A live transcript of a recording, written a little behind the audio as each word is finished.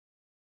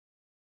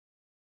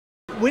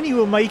When you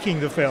were making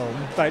the film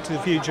Back to the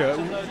Future,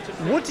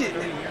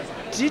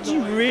 did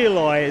you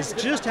realise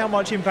just how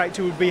much impact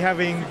it would be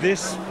having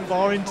this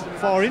far into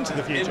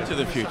the future? Into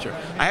the future.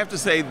 I have to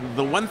say,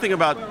 the one thing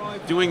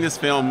about doing this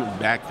film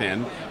back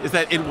then is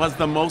that it was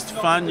the most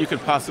fun you could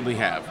possibly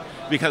have,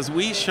 because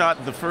we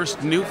shot the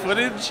first new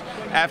footage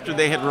after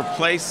they had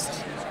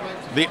replaced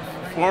the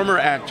former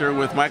actor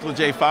with Michael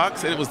J.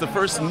 Fox, and it was the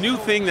first new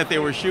thing that they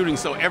were shooting,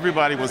 so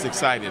everybody was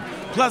excited.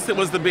 Plus, it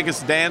was the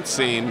biggest dance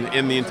scene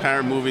in the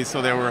entire movie,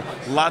 so there were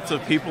lots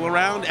of people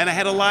around, and I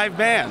had a live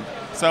band.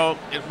 So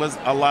it was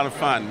a lot of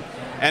fun.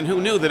 And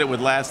who knew that it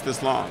would last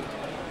this long?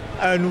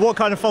 And what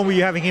kind of fun were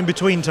you having in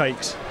between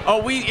takes?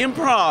 Oh, we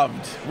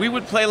improv'd. We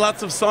would play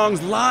lots of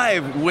songs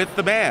live with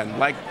the band,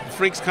 like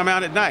Freaks Come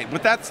Out at Night.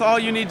 But that's all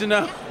you need to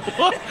know.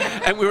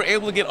 And we were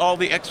able to get all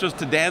the extras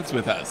to dance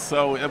with us.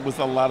 So it was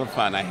a lot of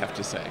fun, I have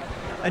to say.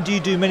 And do you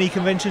do many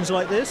conventions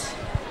like this?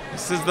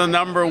 This is the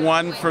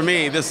 #1 for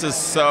me. This is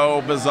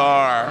so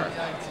bizarre.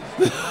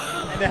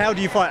 And how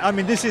do you find? I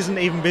mean, this isn't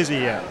even busy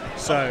yet,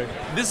 so.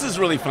 This is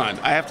really fun.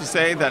 I have to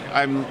say that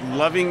I'm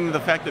loving the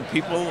fact that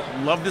people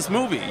love this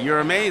movie.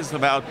 You're amazed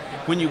about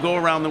when you go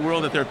around the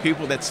world that there are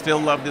people that still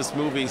love this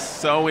movie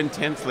so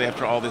intensely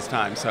after all this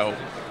time. So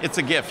it's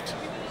a gift.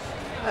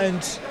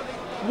 And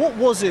what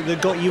was it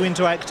that got you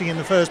into acting in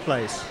the first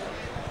place?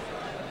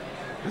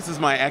 This is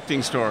my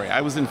acting story.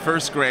 I was in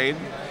first grade,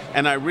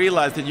 and I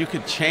realized that you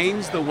could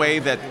change the way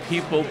that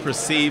people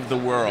perceive the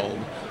world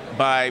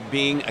by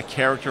being a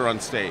character on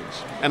stage.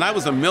 And I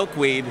was a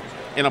milkweed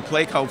in a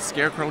play called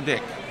Scarecrow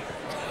Dick.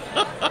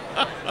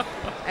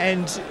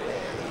 And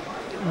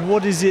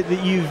what is it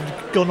that you've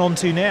gone on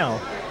to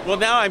now? Well,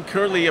 now I'm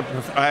currently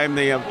I'm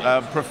the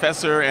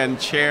professor and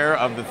chair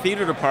of the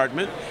theater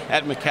department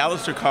at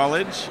McAllister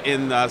College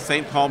in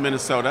St. Paul,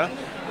 Minnesota.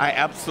 I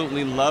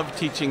absolutely love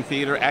teaching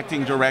theater,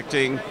 acting,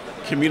 directing,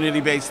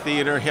 community-based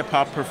theater,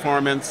 hip-hop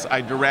performance. I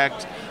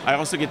direct. I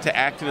also get to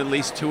act in at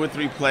least 2 or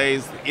 3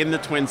 plays in the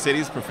Twin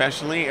Cities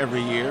professionally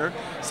every year.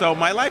 So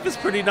my life is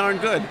pretty darn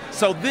good.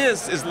 So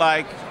this is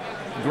like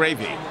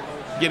gravy,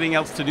 getting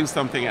else to do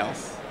something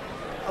else.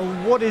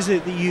 What is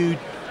it that you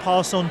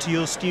pass on to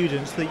your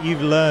students that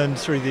you've learned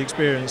through the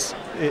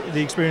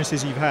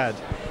experiences you've had?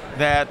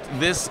 That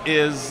this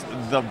is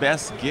the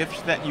best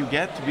gift that you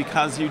get,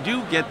 because you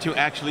do get to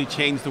actually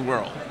change the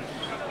world.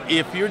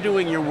 If you're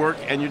doing your work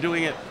and you're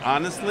doing it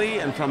honestly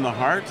and from the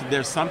heart,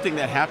 there's something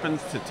that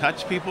happens to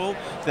touch people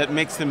that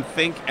makes them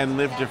think and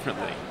live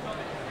differently.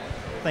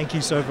 Thank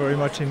you so very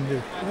much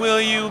indeed.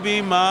 Will you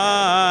be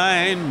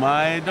mine,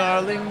 my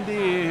darling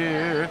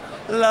dear?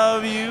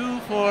 Love you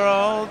for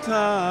all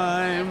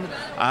time.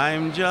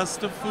 I'm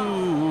just a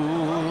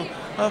fool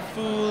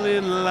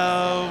in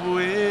love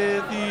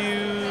with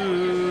you.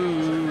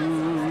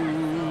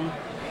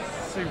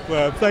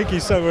 Superb. Thank you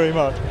so very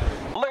much.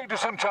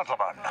 Ladies and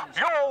gentlemen,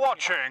 you're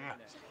watching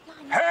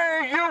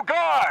Hey You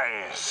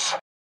Guys!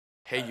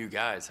 Hey You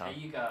Guys, huh? Hey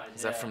You Guys.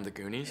 Is that from the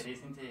Goonies? It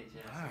is indeed,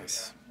 yes.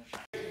 Nice.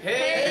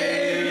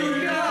 Hey!